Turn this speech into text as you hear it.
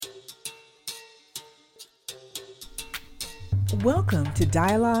Welcome to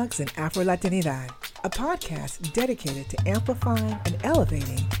Dialogues in Afro-Latinidad, a podcast dedicated to amplifying and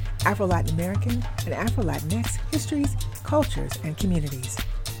elevating Afro-Latin American and Afro-Latinx histories, cultures, and communities.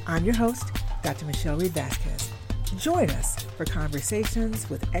 I'm your host, Dr. Michelle Reed-Vasquez. Join us for conversations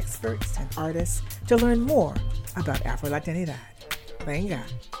with experts and artists to learn more about Afro-Latinidad. Venga.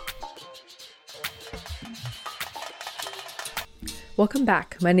 Welcome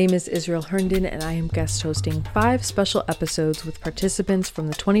back. My name is Israel Herndon, and I am guest hosting 5 special episodes with participants from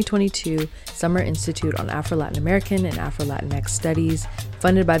the 2022 Summer Institute on Afro-Latin American and Afro-Latinx Studies,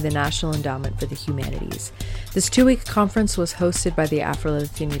 funded by the National Endowment for the Humanities. This 2-week conference was hosted by the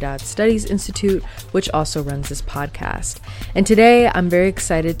Afro-Latinidad Studies Institute, which also runs this podcast. And today, I'm very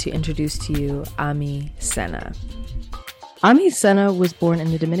excited to introduce to you Ammy Sena. Ammy Sena was born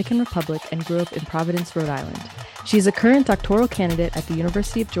in the Dominican Republic and grew up in Providence, Rhode Island. She is a current doctoral candidate at the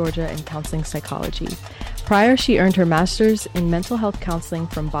University of Georgia in counseling psychology. Prior, she earned her master's in mental health counseling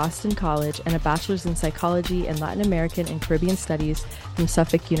from Boston College and a bachelor's in psychology and Latin American and Caribbean studies from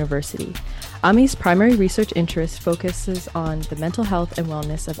Suffolk University. Ammy's primary research interest focuses on the mental health and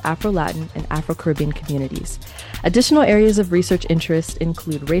wellness of Afro-Latin and Afro-Caribbean communities. Additional areas of research interest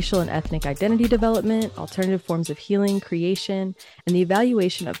include racial and ethnic identity development, alternative forms of healing, creation, and the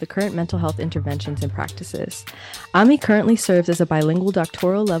evaluation of the current mental health interventions and practices. Ammy currently serves as a bilingual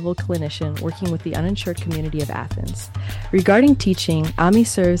doctoral level clinician working with the uninsured community of Athens. Regarding teaching, Ammy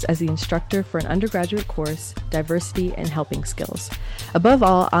serves as the instructor for an undergraduate course, Diversity and Helping Skills. Above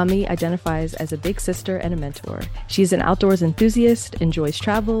all, Ammy identifies as a big sister and a mentor. She is an outdoors enthusiast, enjoys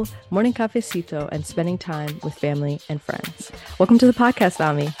travel, morning cafecito, and spending time with family and friends. Welcome to the podcast,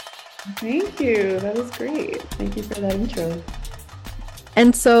 Ammy. Thank you. That was great. Thank you for that intro.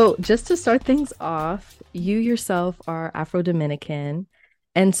 And so just to start things off, you yourself are Afro-Dominican.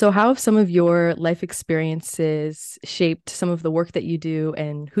 And so how have some of your life experiences shaped some of the work that you do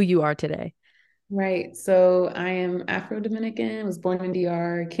and who you are today? Right. So I am Afro-Dominican, was born in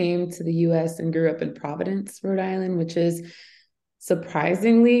DR, came to the US and grew up in Providence, Rhode Island, which is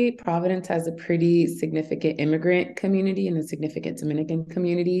surprisingly, Providence has a pretty significant immigrant community and a significant Dominican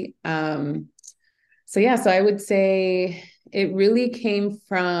community. So I would say it really came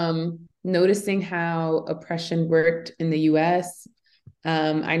from noticing how oppression worked in the US.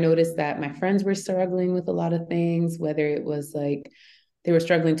 I noticed that my friends were struggling with a lot of things, whether it was like they were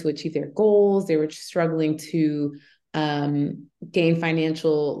struggling to achieve their goals, they were struggling to gain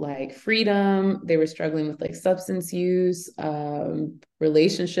financial freedom, they were struggling with substance use,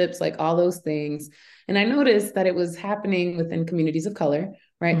 relationships, all those things. And I noticed that it was happening within communities of color,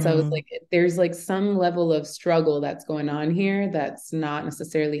 right? Mm. So I was like, there's some level of struggle that's going on here that's not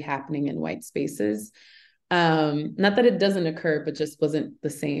necessarily happening in white spaces. Not that it doesn't occur, but just wasn't the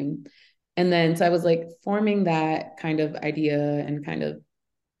same. And then, so I was forming that kind of idea and kind of,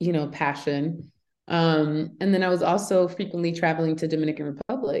 passion. And then I was also frequently traveling to Dominican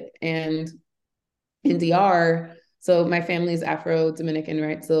Republic and in DR. So my family is Afro-Dominican,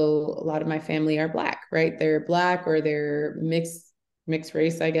 right? So a lot of my family are Black, right? They're Black or they're mixed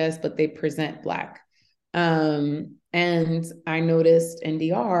race, I guess, but they present Black. And I noticed in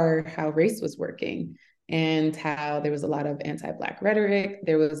DR how race was working and how there was a lot of anti-Black rhetoric.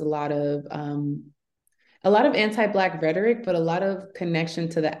 There was a lot of anti-Black rhetoric, but a lot of connection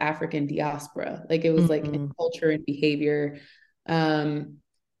to the African diaspora. It was in culture and behavior.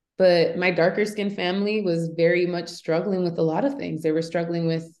 But my darker skinned family was very much struggling with a lot of things. They were struggling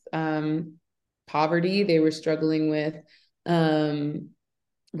with poverty. They were struggling with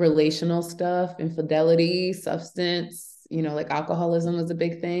relational stuff, infidelity, substance, alcoholism was a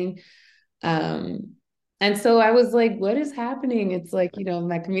big thing. And so I was like, what is happening? It's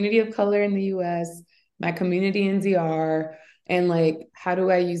my community of color in the US, my community in DR, and how do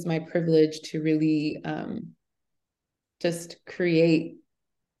I use my privilege to really just create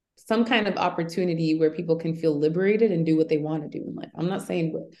some kind of opportunity where people can feel liberated and do what they want to do in life. I'm not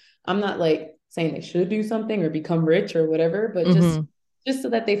saying they should do something or become rich or whatever, but just so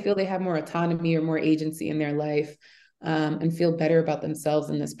that they feel they have more autonomy or more agency in their life, and feel better about themselves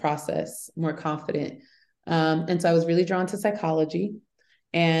in this process, more confident. And so I was really drawn to psychology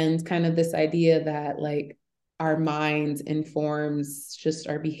and kind of this idea that our mind informs just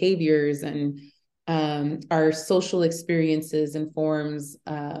our behaviors and our social experiences informs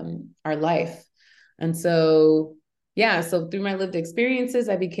our life. And so, so through my lived experiences,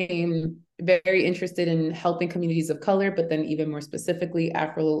 I became very interested in helping communities of color, but then even more specifically,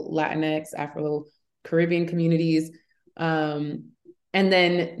 Afro-Latinx, Afro-Caribbean communities. And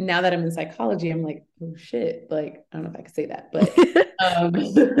then now that I'm in psychology, I'm like, oh shit, I don't know if I could say that, but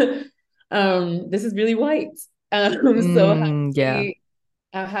this is really white. So Yeah.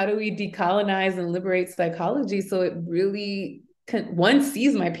 how do we decolonize and liberate psychology so it really one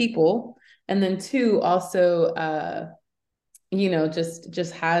sees my people, and then two also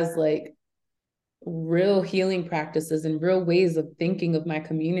just has like real healing practices and real ways of thinking of my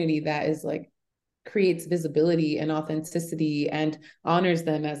community that is like creates visibility and authenticity and honors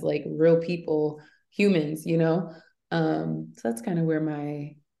them as like real people, humans, so that's kind of where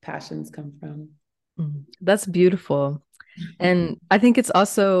my passions come from. That's beautiful. And I think it's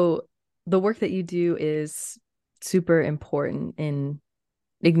also the work that you do is super important in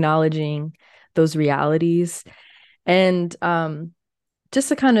acknowledging those realities. And just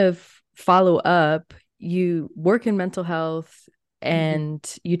to kind of follow up, you work in mental health and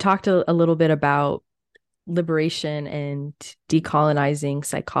you talked a little bit about liberation and decolonizing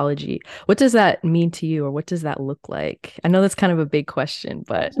psychology. What does that mean to you, or what does that look like? I know that's kind of a big question,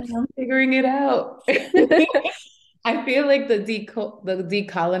 but I'm figuring it out. I feel like the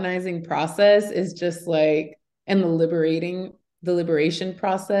decolonizing process is just like, and the liberation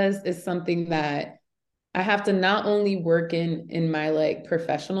process is something that I have to not only work in my like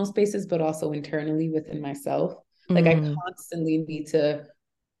professional spaces, but also internally within myself. Like I constantly need to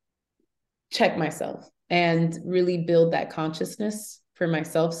check myself and really build that consciousness for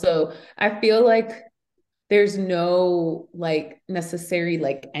myself. So I feel like there's no like necessary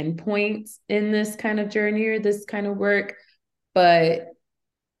like endpoints in this kind of journey or this kind of work. But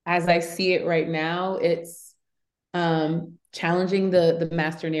as I see it right now, it's challenging the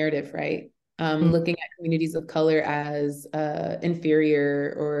master narrative, right? Looking at communities of color as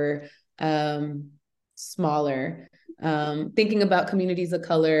inferior or smaller. Thinking about communities of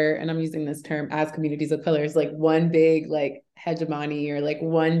color, and I'm using this term as communities of color, is like one big like hegemony or like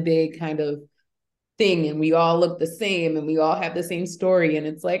one big kind of thing, and we all look the same and we all have the same story. And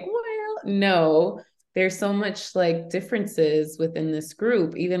it's like, well, no, there's so much like differences within this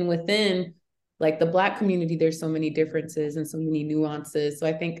group, even within like the Black community, there's so many differences and so many nuances. So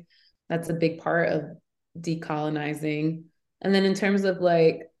I think that's a big part of decolonizing. And then in terms of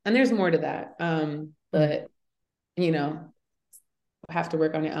like, and there's more to that, but I have to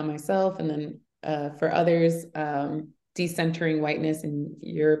work on it on myself. And then for others, decentering whiteness and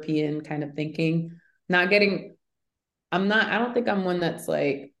European kind of thinking, not getting, I don't think I'm one that's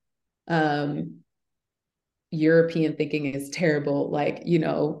like, European thinking is terrible, like,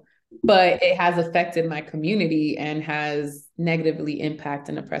 but it has affected my community and has negatively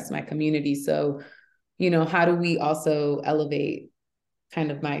impacted and oppressed my community. So, how do we also elevate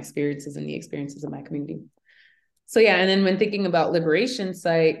kind of my experiences and the experiences of my community? So yeah, and then when thinking about liberation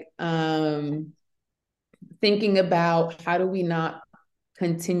psych, thinking about how do we not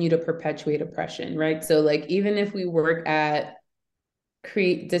continue to perpetuate oppression, right? So like even if we work at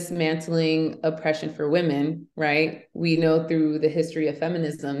dismantling oppression for women, right? We know through the history of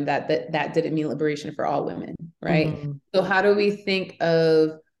feminism that didn't mean liberation for all women, right? So how do we think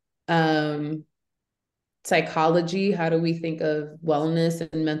of psychology? How do we think of wellness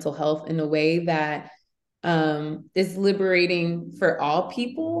and mental health in a way that is liberating for all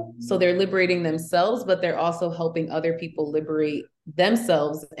people? So they're liberating themselves, but they're also helping other people liberate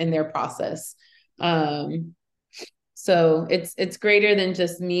themselves in their process. So it's greater than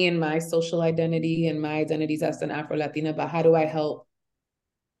just me and my social identity and my identities as an Afro-Latina, but how do I help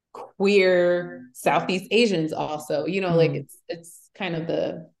queer Southeast Asians also? Like it's kind of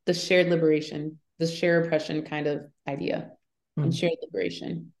the shared liberation, the shared oppression kind of idea, and shared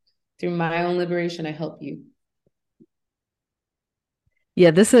liberation. Through my own liberation, I help you.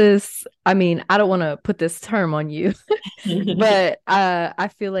 Yeah, this is, I mean, I don't want to put this term on you, but I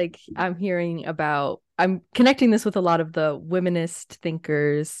feel like I'm connecting this with a lot of the womanist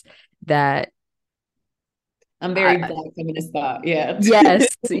thinkers that I'm very Black feminist thought. Yeah.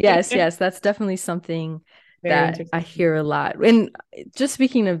 Yes. That's definitely something Very that I hear a lot. And just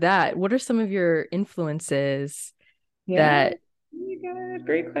speaking of that, what are some of your influences that? Oh my God,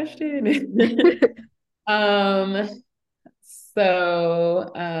 great question.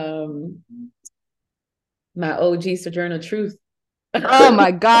 My OG Sojourner Truth. Oh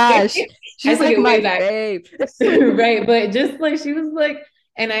my gosh. She's like my babe. Right. But just like she was like,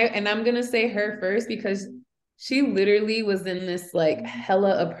 and I'm gonna say her first because she literally was in this like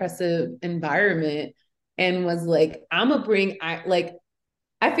hella oppressive environment and was like, I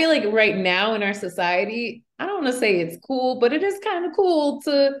feel like right now in our society, I don't want to say it's cool, but it is kind of cool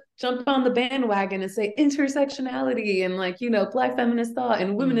to jump on the bandwagon and say intersectionality and like, Black feminist thought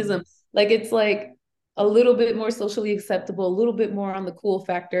and womenism. Like it's like a little bit more socially acceptable, a little bit more on the cool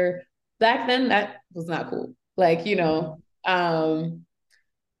factor. Back then, that was not cool. Like,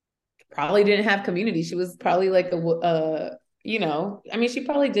 probably didn't have community. She was probably like I mean, she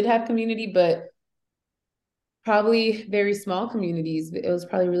probably did have community, but probably very small communities. It was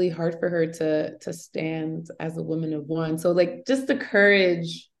probably really hard for her to stand as a woman of one. So like just the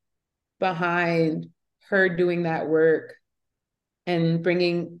courage behind her doing that work and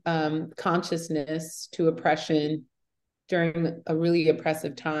bringing consciousness to oppression during a really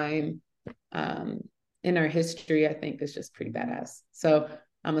oppressive time in our history, I think is just pretty badass. So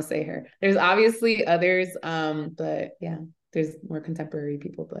I'm gonna say her. There's obviously others, but yeah, there's more contemporary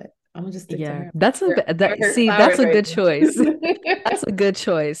people, but I'm gonna just stick to her. That's That's a right good choice. That's a good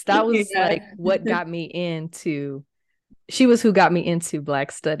choice. That was yeah. like what got me into, she was who got me into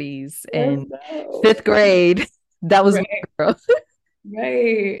Black studies in fifth grade. That was right. my girl.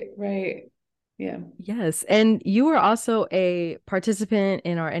 Right. Yeah. Yes. And you were also a participant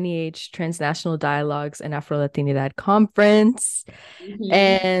in our NEH Transnational Dialogues and Afro-Latinidad conference. Mm-hmm.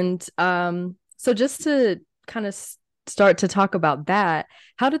 And so just to kind of start to talk about that,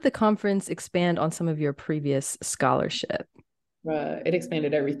 how did the conference expand on some of your previous scholarship? It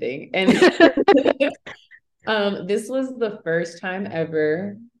expanded everything. And this was the first time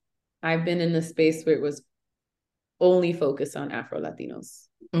ever I've been in a space where it was only focused on Afro-Latinos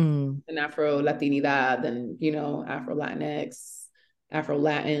and Afro-Latinidad and, Afro-Latinx,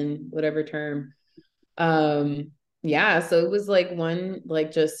 Afro-Latin, whatever term. Yeah, so it was like one,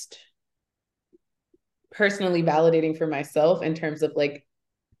 like just personally validating for myself in terms of like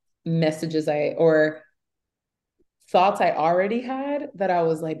messages or thoughts I already had that I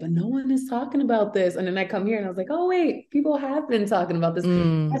was like, but no one is talking about this. And then I come here and I was like, oh, wait, people have been talking about this.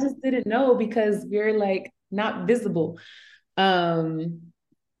 I just didn't know because we're like not visible. But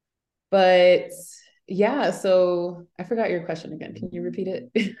yeah, so I forgot your question again. Can you repeat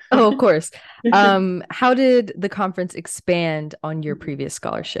it? Oh, of course. How did the conference expand on your previous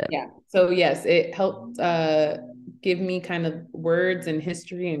scholarship? Yeah. So yes, it helped give me kind of words and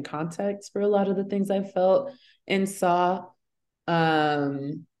history and context for a lot of the things I felt and saw.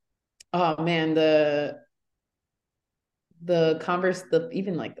 Oh man,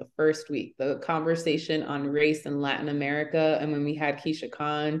 even like the first week, the conversation on race in Latin America, and when we had Keisha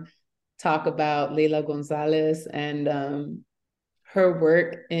Khan talk about Leila Gonzalez and her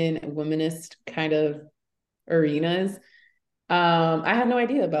work in womanist kind of arenas. I had no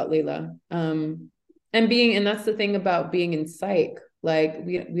idea about Leila. And that's the thing about being in psych. Like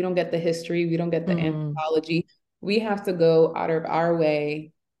we don't get the history, we don't get the anthropology. We have to go out of our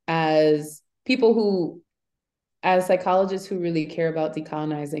way as people who, as psychologists who really care about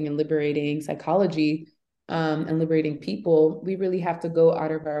decolonizing and liberating psychology, and liberating people, we really have to go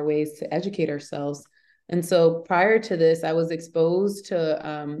out of our ways to educate ourselves. And so prior to this, I was exposed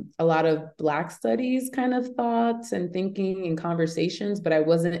to a lot of Black studies kind of thoughts and thinking and conversations, but I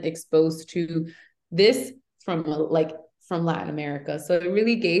wasn't exposed to this from Latin America. So it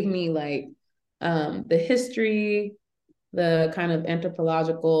really gave me like the history, the kind of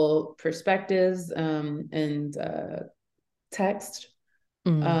anthropological perspectives, and text,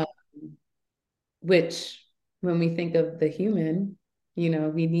 which when we think of the human,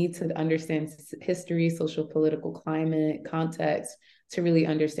 we need to understand history, social, political, climate, context to really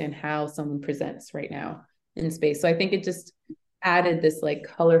understand how someone presents right now in space. So I think it just added this like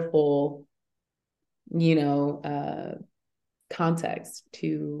colorful, context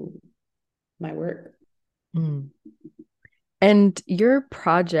to my work. And your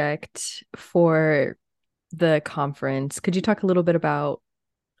project for the conference, could you talk a little bit about?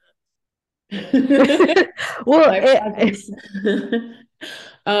 Well,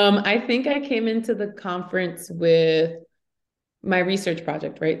 I think I came into the conference with my research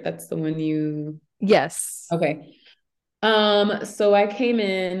project, right? That's the one you... Yes. Okay. So I came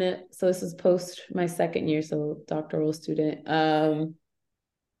in, so this is post my second year, so doctoral student,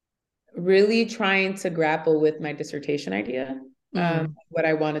 really trying to grapple with my dissertation idea, what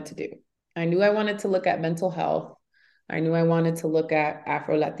I wanted to do. I knew I wanted to look at mental health. I knew I wanted to look at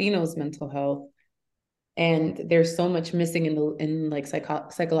Afro-Latinos' mental health. And there's so much missing in like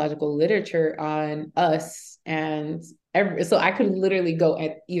psychological literature on us. And so I could literally go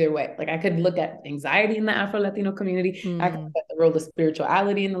at either way. Like I could look at anxiety in the Afro-Latino community. I could look at the role of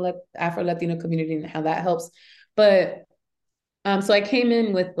spirituality in the Afro-Latino community and how that helps. But so I came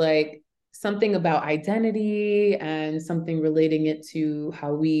in with like something about identity and something relating it to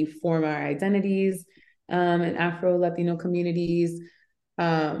how we form our identities in Afro-Latino communities.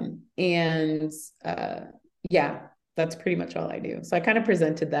 Yeah, that's pretty much all I do. So I kind of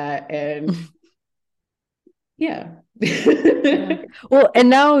presented that, and Yeah. Yeah. Well, and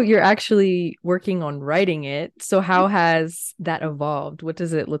now you're actually working on writing it. So how has that evolved? What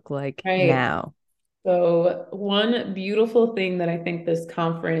does it look like Right. now? So one beautiful thing that I think this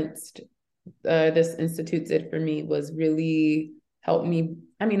conference, this institute did for me was really help me.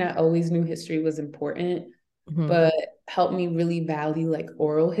 I mean, I always knew history was important, Mhm. but helped me really value like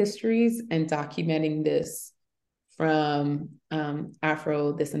oral histories and documenting this from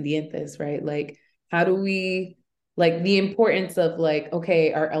Afro-Descendientes, right? Like, how do we, like, the importance of, like,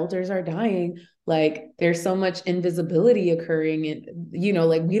 okay, our elders are dying. Like, there's so much invisibility occurring. And,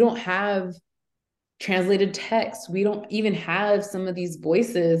 like, we don't have translated text. We don't even have some of these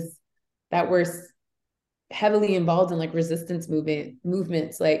voices that were heavily involved in like resistance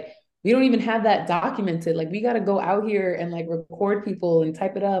movements. Like, we don't even have that documented. Like, we got to go out here and like record people and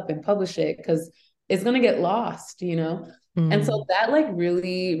type it up and publish it because it's going to get lost. And so Mm. that like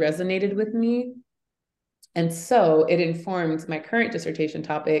really resonated with me. And so it informed my current dissertation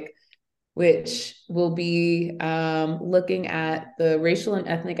topic, which will be looking at the racial and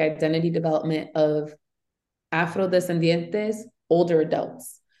ethnic identity development of Afrodescendientes, older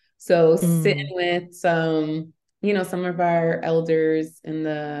adults. So sitting Mm. with some of our elders in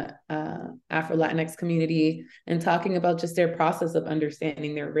the Afro-Latinx community and talking about just their process of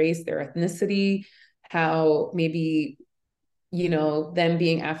understanding their race, their ethnicity, how maybe them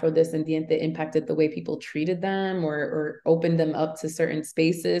being Afro-descendiente impacted the way people treated them or opened them up to certain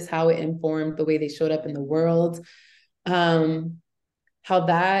spaces, how it informed the way they showed up in the world. How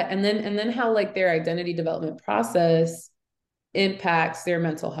that and then how like their identity development process impacts their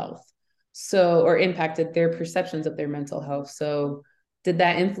mental health, so or impacted their perceptions of their mental health. So did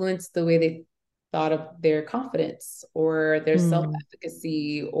that influence the way they thought of their confidence or their Mm.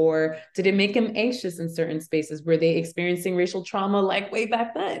 self-efficacy, or did it make them anxious in certain spaces? Were they experiencing racial trauma like way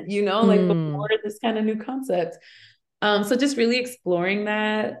back then, like before Mm. this kind of new concept? So just really exploring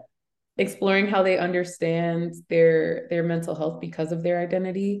that, exploring how they understand their mental health because of their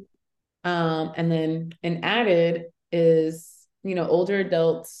identity. And then an added is, older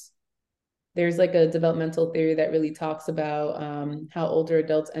adults. There's like a developmental theory that really talks about how older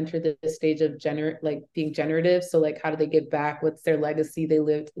adults enter this stage of like being generative. So like, how do they give back? What's their legacy they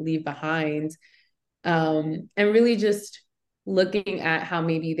leave behind? And really just looking at how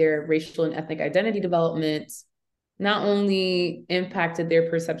maybe their racial and ethnic identity development not only impacted their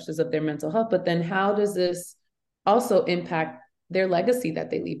perceptions of their mental health, but then how does this also impact their legacy that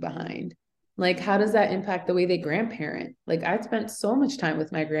they leave behind? Like, how does that impact the way they grandparent? Like, I spent so much time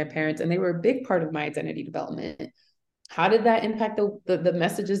with my grandparents and they were a big part of my identity development. How did that impact the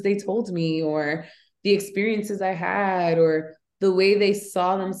messages they told me, or the experiences I had, or the way they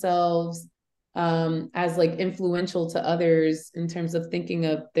saw themselves as like influential to others in terms of thinking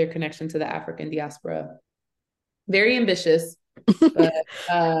of their connection to the African diaspora? Very ambitious, but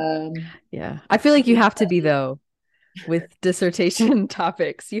Yeah. I feel like you have to be though with dissertation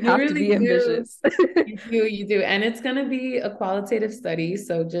topics. You you have to really be do. ambitious. You do. And it's going to be a qualitative study.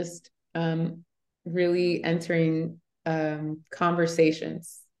 So just really entering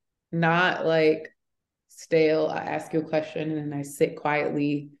conversations, not like stale. I ask you a question and then I sit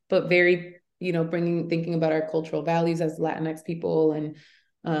quietly, but very, thinking about our cultural values as Latinx people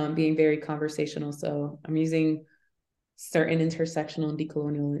and being very conversational. So I'm using certain intersectional and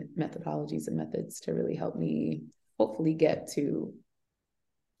decolonial methodologies and methods to really help me hopefully get to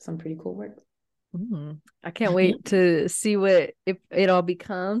some pretty cool work. I can't wait to see what it all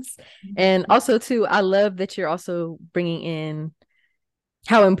becomes. And also, too, I love that you're also bringing in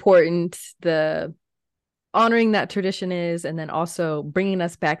how important the honoring that tradition is, and then also bringing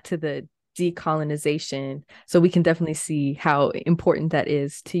us back to the decolonization. So we can definitely see how important that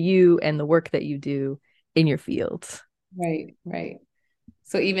is to you and the work that you do in your fields. Right, right.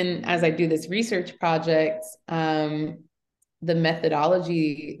 So even as I do this research project, the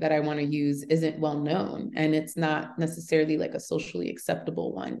methodology that I want to use isn't well known, and it's not necessarily like a socially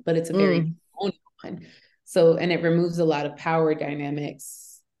acceptable one, but it's a very own one. So, and it removes a lot of power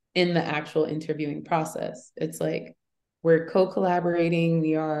dynamics in the actual interviewing process. It's like we're co-collaborating,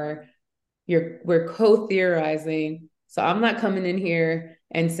 we're co-theorizing. So I'm not coming in here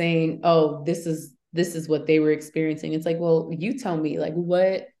and saying, "Oh, this is what they were experiencing." It's like, well, you tell me, like,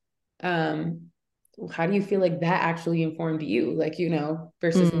 what how do you feel like that actually informed you, like,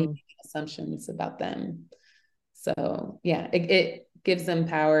 versus me making assumptions about them. So yeah, it gives them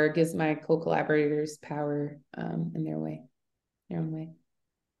power, gives my co-collaborators power in their own way.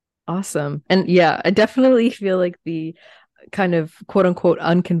 Awesome. And yeah, I definitely feel like the kind of quote unquote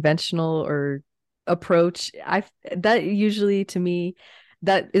unconventional or approach, I that usually to me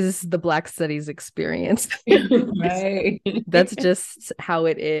that is the Black studies experience. Right. That's just how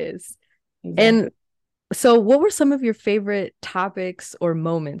it is. Exactly. And so what were some of your favorite topics or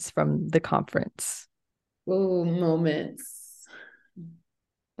moments from the conference? Oh, moments.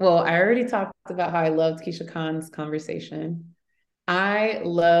 Well, I already talked about how I loved Keisha Khan's conversation. I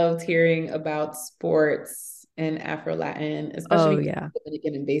loved hearing about sports and Afro-Latin, Oh, especially because yeah. I'm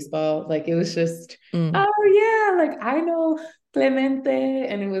Dominican in baseball. Like it was just, Mm. oh yeah, like I know Clemente.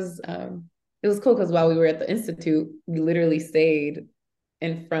 And it was cool because while we were at the Institute, we literally stayed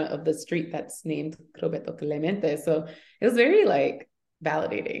in front of the street that's named Roberto Clemente. So it was very like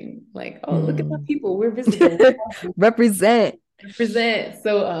validating. Like, oh, look at the Mm. people, we're visible. Represent. Represent.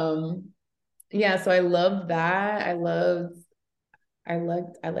 So yeah, so I loved that. I liked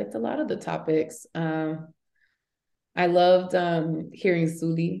a lot of the topics. I loved hearing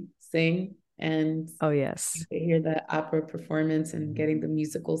Suli sing and Oh, yes. hear the opera performance and getting the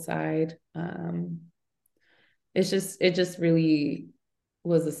musical side. It just really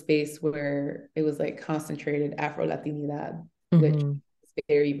was a space where it was like concentrated Afro-Latinidad, which Mm-hmm. is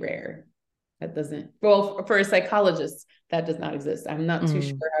very rare. That doesn't, well, for a psychologist, that does not exist. I'm not too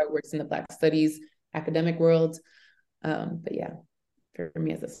sure Mm. how it works in the Black studies academic world. But yeah, for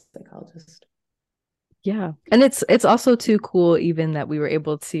me as a psychologist. Yeah. And it's also too cool even that we were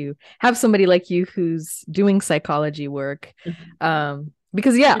able to have somebody like you who's doing psychology work.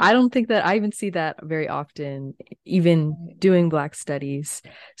 Because yeah, I don't think that I even see that very often, even doing Black studies.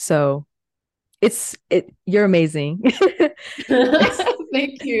 So you're amazing.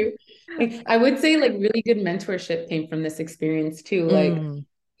 Thank you. I would say like really good mentorship came from this experience too. Like Mm,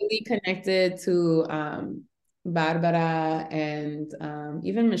 really connected to Barbara and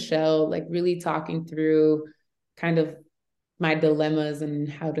even Michelle, like really talking through kind of my dilemmas and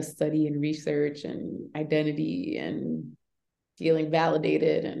how to study and research and identity and feeling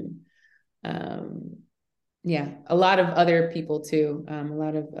validated and yeah, a lot of other people too, a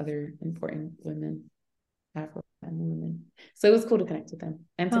lot of other important women, Afro women. So it was cool to connect with them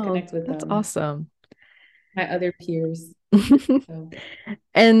and to oh, connect with that's awesome. my other peers. So,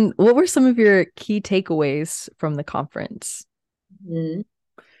 And what were some of your key takeaways from the conference? mm.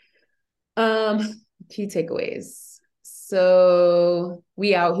 Key takeaways. So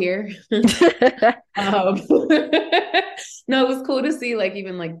we out here. Um, no, it was cool to see like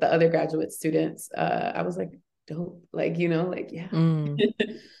even like the other graduate students. I was like, dope, like like yeah.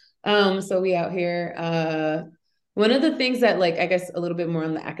 Mm, So we out here. One of the things that like I guess a little bit more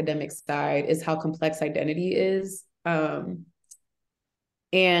on the academic side is how complex identity is. And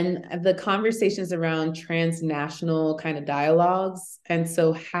the conversations around transnational kind of dialogues. And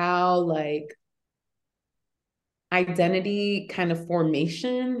so how like identity kind of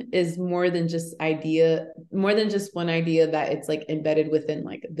formation is more than just one idea that it's like embedded within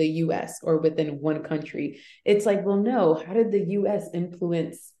like the US or within one country. It's like, well, no, how did the US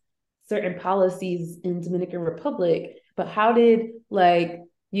influence certain policies in Dominican Republic? But how did like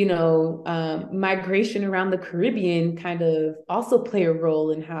migration around the Caribbean kind of also play a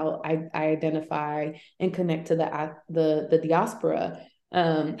role in how I identify and connect to the diaspora?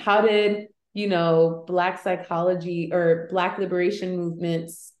 How did Black psychology or Black liberation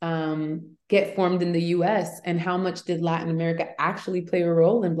movements get formed in the US? And how much did Latin America actually play a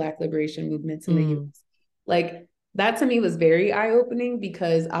role in Black liberation movements in the US? Like, that to me was very eye-opening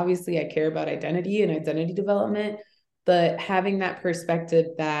because obviously I care about identity and identity development, but having that perspective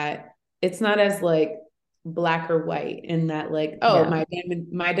that it's not as like Black or white in that like, oh, yeah.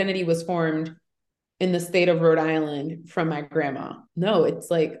 my identity was formed in the state of Rhode Island from my grandma. No, it's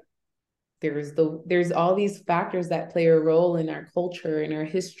like there's all these factors that play a role in our culture and our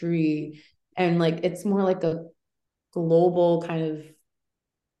history, and like it's more like a global kind of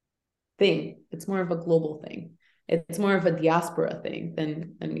thing. It's more of a global thing. It's more of a diaspora thing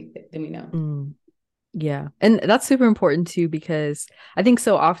than we know. Mm. Yeah. And that's super important too, because I think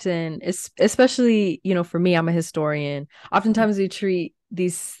so often, especially, for me, I'm a historian. Oftentimes we treat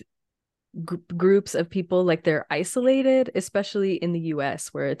these groups of people like they're isolated, especially in the US,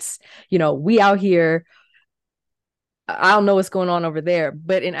 where it's, we out here, I don't know what's going on over there.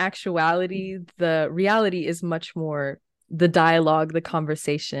 But in actuality, the reality is much more the dialogue, the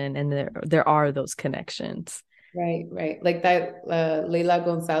conversation, and there are those connections. Right. Like that Leila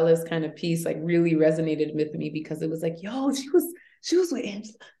Gonzalez kind of piece like really resonated with me because it was like, yo, she was with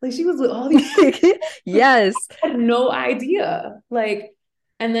Angela. Like she was with all these Yes. I had no idea. Like,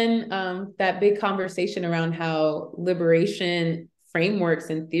 and then that big conversation around how liberation frameworks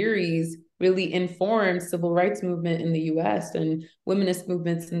and theories really informed civil rights movement in the US and womanist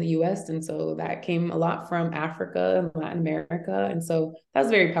movements in the US. And so that came a lot from Africa and Latin America. And so that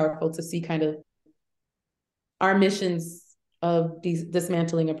was very powerful to see kind of our missions of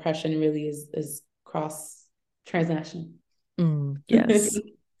dismantling oppression really is cross transnational. Yes.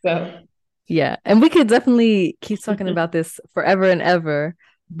 So yeah. And we could definitely keep talking about this forever and ever.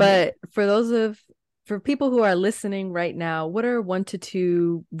 But for people who are listening right now, what are 1 to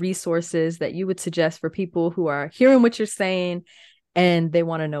 2 resources that you would suggest for people who are hearing what you're saying and they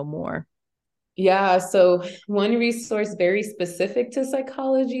want to know more? Yeah, so one resource very specific to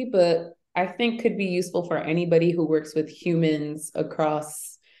psychology, but I think could be useful for anybody who works with humans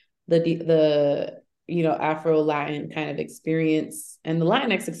across the Afro-Latin kind of experience, and the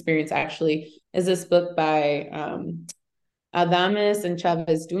Latinx experience actually, is this book by Adames and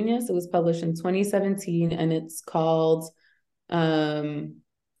Chavez Duñas. It was published in 2017, and it's called,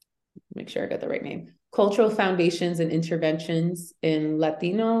 make sure I got the right name, Cultural Foundations and Interventions in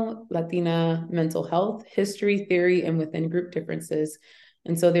Latina Mental Health, History, Theory, and Within Group Differences.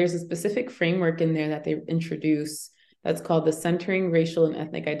 And so there's a specific framework in there that they introduce that's called the Centering Racial and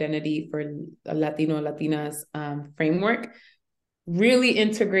Ethnic Identity for Latino Latinas framework. Really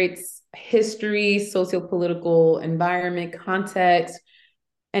integrates history, sociopolitical environment, context,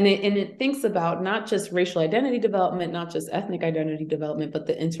 and it thinks about not just racial identity development, not just ethnic identity development, but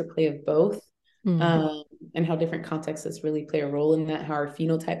the interplay of both, and how different contexts really play a role in that, how our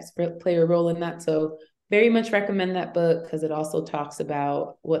phenotypes play a role in that. So very much recommend that book because it also talks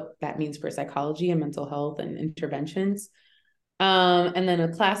about what that means for psychology and mental health and interventions. And then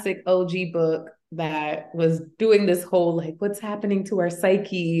a classic OG book that was doing this whole, like, what's happening to our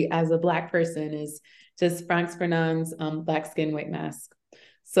psyche as a Black person is just Frantz Fanon's Black Skin, White Mask.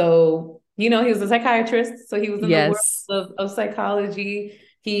 So, he was a psychiatrist. So he was in the world of psychology.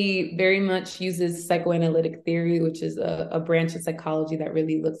 He very much uses psychoanalytic theory, which is a branch of psychology that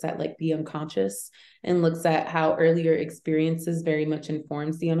really looks at like the unconscious and looks at how earlier experiences very much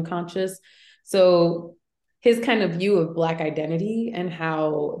informs the unconscious. So his kind of view of Black identity and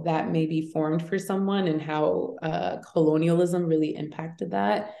how that may be formed for someone and how colonialism really impacted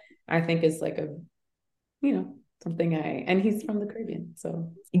that, I think is like something and he's from the Caribbean,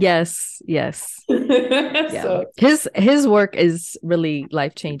 so. Yes. Yeah. So his work is really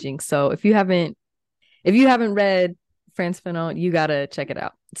life-changing. So if you haven't read Frantz Fanon, you gotta check it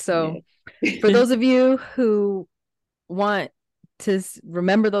out. So for those of you who want to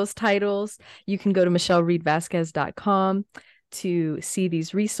remember those titles, you can go to michellereedvasquez.com to see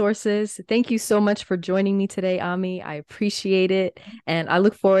these resources. Thank you so much for joining me today, Ammy. I appreciate it. And I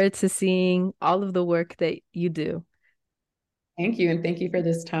look forward to seeing all of the work that you do. Thank you. And thank you for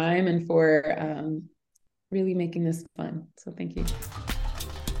this time and for really making this fun. So thank you.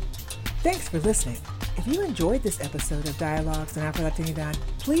 Thanks for listening. If you enjoyed this episode of Dialogues on Afro-Latinidad,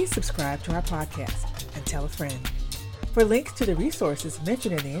 please subscribe to our podcast and tell a friend. For links to the resources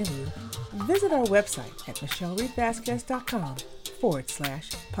mentioned in the interview, visit our website at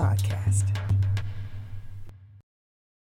michellereedvasquez.com/podcast.